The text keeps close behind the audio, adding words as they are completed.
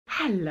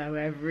Hello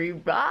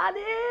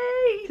everybody!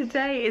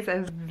 Today is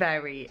a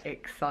very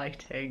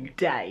exciting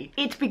day.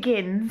 It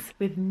begins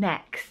with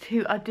Next,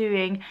 who are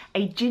doing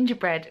a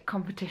gingerbread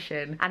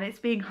competition, and it's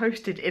being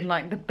hosted in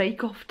like the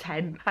Bake Off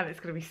tent, and it's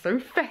gonna be so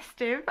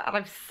festive and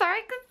I'm so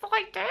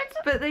excited.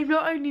 But they've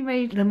not only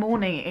made the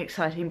morning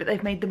exciting, but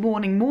they've made the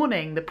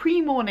morning, the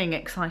pre-morning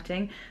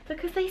exciting,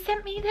 because they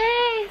sent me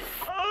this.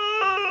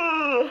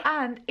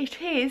 And it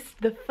is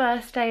the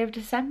first day of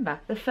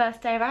December, the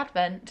first day of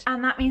Advent,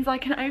 and that means I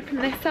can open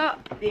this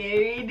up.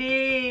 There it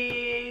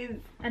is.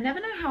 I never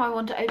know how I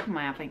want to open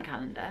my advent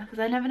calendar, because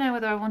I never know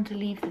whether I want to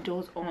leave the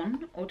doors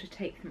on or to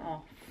take them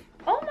off.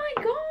 Oh my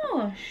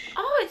gosh.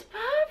 Oh, it's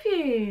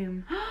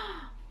perfume.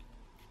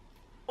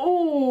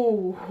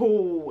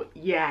 Oh,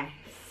 yes.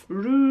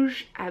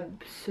 Rouge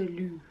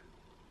Absolu.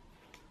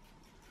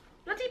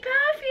 Bloody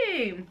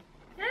perfume.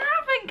 An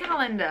advent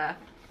calendar.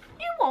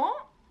 You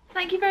what?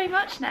 Thank you very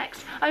much,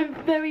 Next. I'm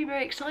very,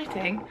 very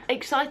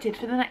excited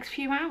for the next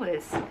few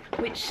hours,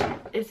 which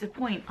is the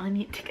point. I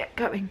need to get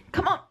going.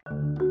 Come on.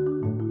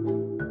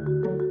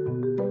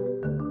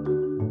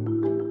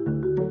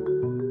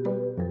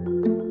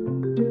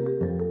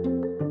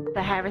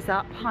 The hair is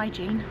up,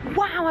 hygiene.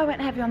 Wow, I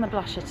went heavy on the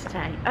blusher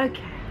today.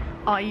 Okay,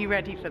 are you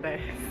ready for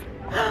this?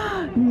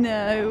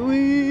 No.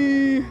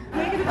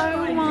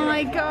 Oh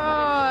my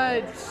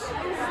god.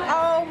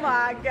 Oh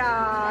my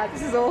god.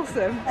 This is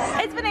awesome.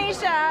 It's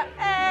Venetia.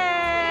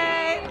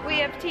 Hey. We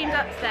have teamed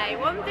up today.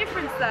 One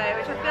difference though,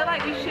 which I feel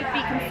like we should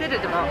be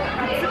considered about.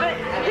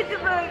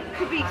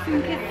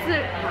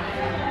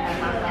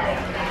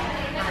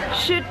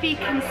 Should be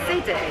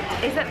considered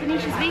is that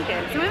Venetia's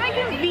vegan. So we're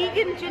making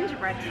vegan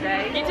gingerbread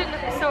today. You didn't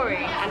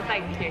sorry and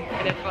thank you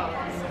in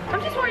advance.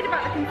 I'm just worried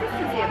about the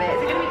consistency of it.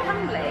 Is it going to be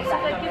crumbly? So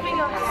they're giving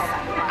us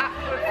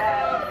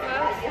aqua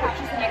first, which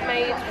is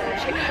made from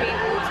chickpea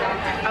water.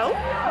 Oh!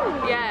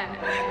 Yeah.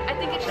 I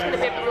think it's just going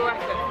to be a bit more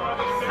effort for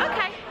us.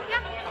 Okay,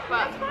 yeah,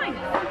 But that's fine.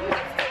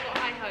 That's still got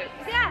high hopes.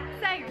 Yeah,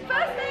 same.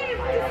 First day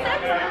of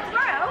December as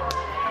well.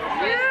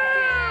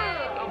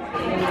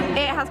 Yeah.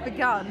 It has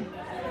begun.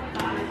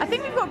 I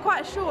think we've got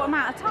quite a short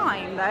amount of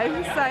time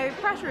though, so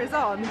pressure is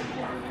on.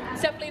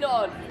 It's definitely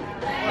not on.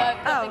 No,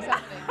 nothing's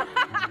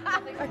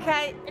happening.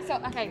 Okay. It's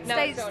not, okay, no,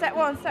 Stage, it's on. step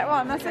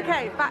one, that's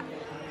okay. Back.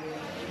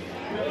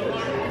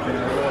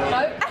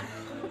 No.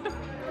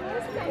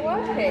 It's not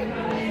working.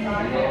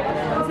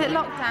 Is it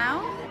locked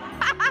down?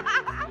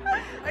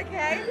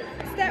 Okay.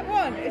 Step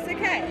one, it's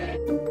okay.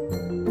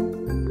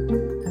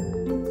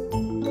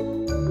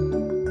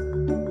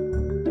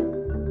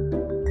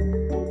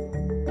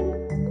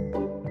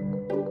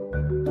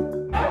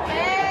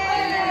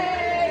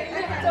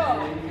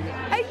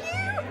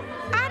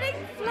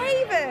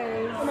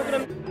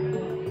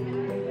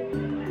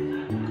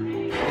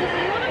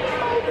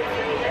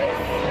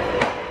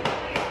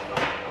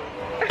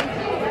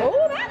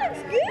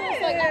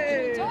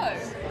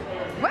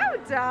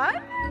 Done.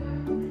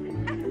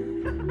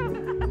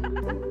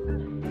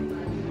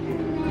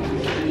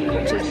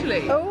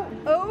 Actually. Oh,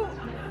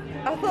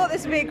 I thought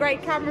this would be a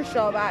great camera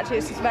shot, but actually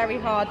it's just very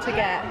hard to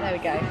get. There we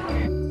go.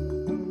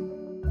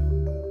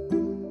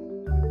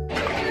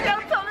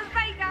 Don't tell us,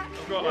 Vega.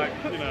 I've got like,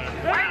 you know.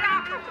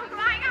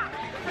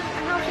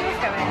 How's yours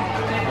going?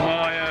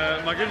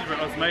 My gingerbread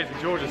was amazing.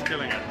 George is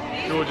killing it.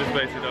 George has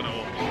basically done it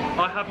all.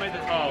 I have made the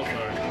tiles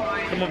though.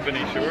 Come on,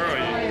 Venetia, where are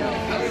you?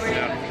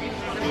 Yeah.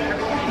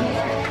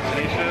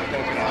 Venetia,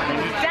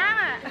 Damn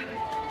it!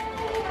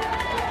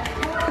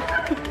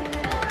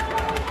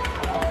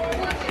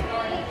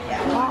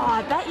 Oh,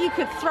 I bet you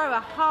could throw a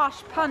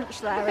harsh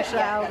punch there,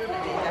 Rochelle.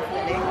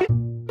 Definitely.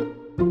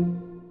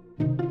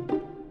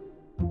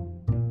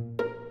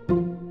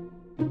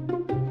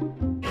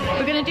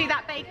 We're gonna do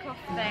that bake-off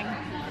thing.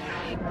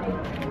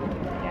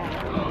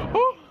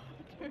 Oh,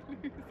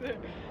 don't lose it.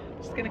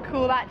 Just gonna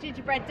cool that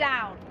gingerbread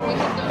down.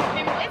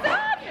 It's on!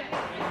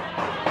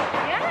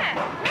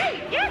 Yeah,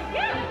 great, yeah.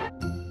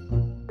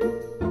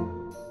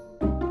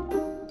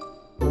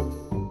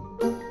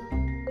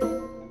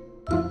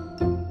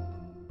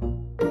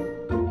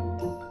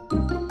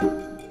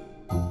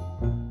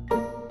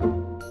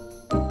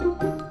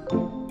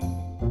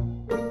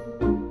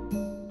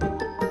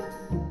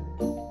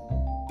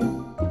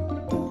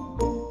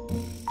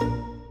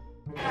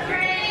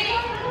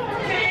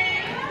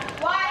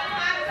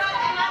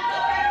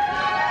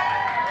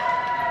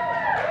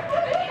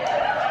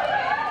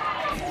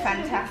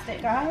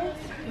 Fantastic, guys.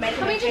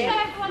 Can we just show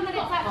everyone that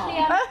it's actually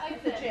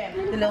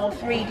open? The little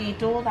 3D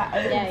door that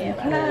opens and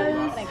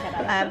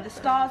closes. The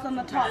stars on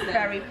the top,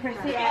 very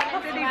pretty. That's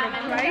what they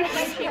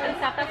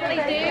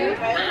do.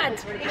 I'm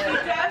so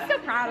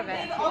proud of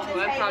it.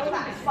 I'm proud of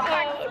this.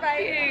 Thanks,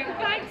 babe.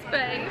 Thanks,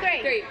 babe.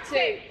 3,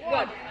 2,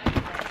 1.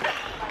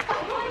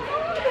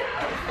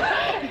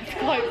 It's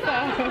quite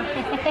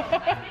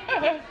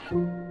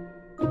fun.